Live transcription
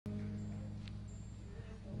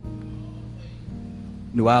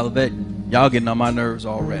New Olivet, y'all getting on my nerves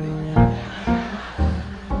already.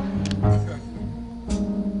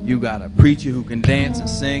 You got a preacher who can dance and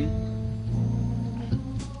sing.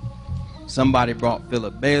 Somebody brought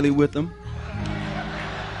Philip Bailey with them.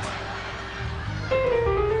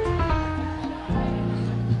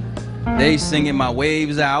 They singing My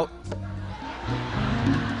Waves Out.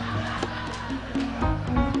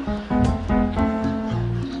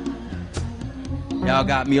 Y'all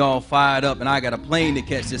got me all fired up, and I got a plane to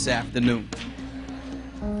catch this afternoon.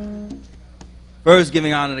 First,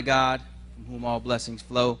 giving honor to God, from whom all blessings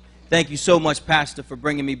flow. Thank you so much, Pastor, for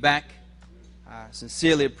bringing me back. I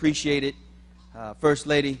sincerely appreciate it. First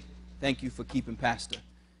Lady, thank you for keeping Pastor.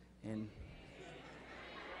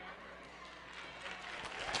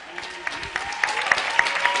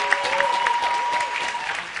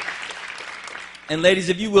 And ladies,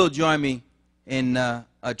 if you will join me in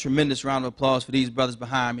a tremendous round of applause for these brothers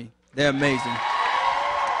behind me. They're amazing.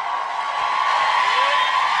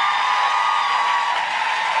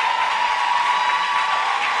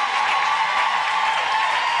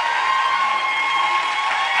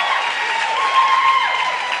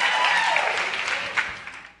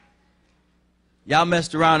 Y'all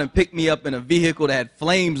messed around and picked me up in a vehicle that had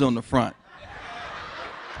flames on the front.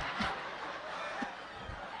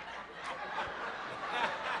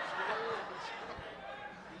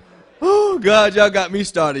 Oh, God, y'all got me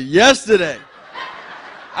started yesterday.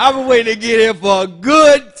 I've been waiting to get here for a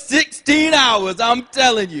good 16 hours, I'm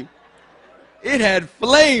telling you. It had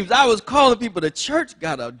flames. I was calling people. The church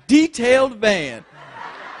got a detailed van.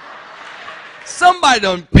 Somebody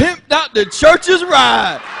done pimped out the church's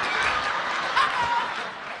ride.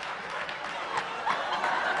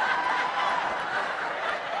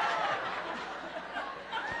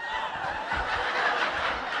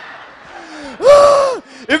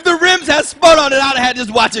 If the rims had spun on it, I'd have had to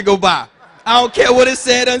just watch it go by. I don't care what it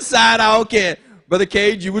said inside. I don't care. Brother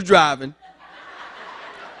Cage, you was driving.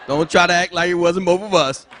 Don't try to act like it wasn't both of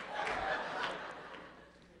us.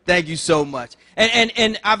 Thank you so much.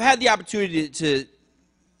 And I've had the opportunity to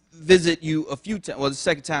visit you a few times. Well, the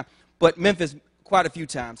second time. But Memphis quite a few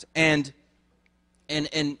times. And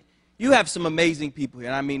you have some amazing people here.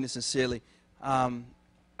 And I mean this sincerely.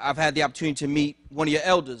 I've had the opportunity to meet one of your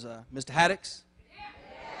elders, Mr. Haddix.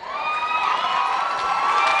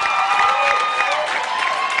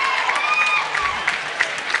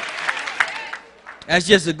 That's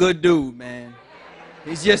just a good dude, man.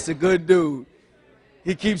 He's just a good dude.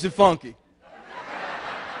 He keeps it funky.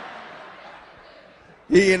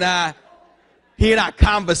 He and I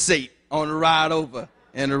conversate on the ride over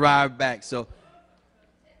and the ride back. So,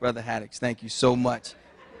 Brother Haddix, thank you so much.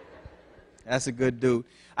 That's a good dude.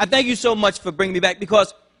 I thank you so much for bringing me back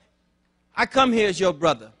because I come here as your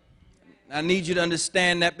brother. I need you to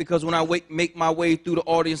understand that because when I make my way through the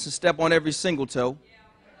audience and step on every single toe,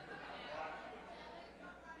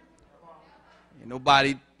 ain't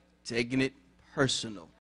nobody taking it personal.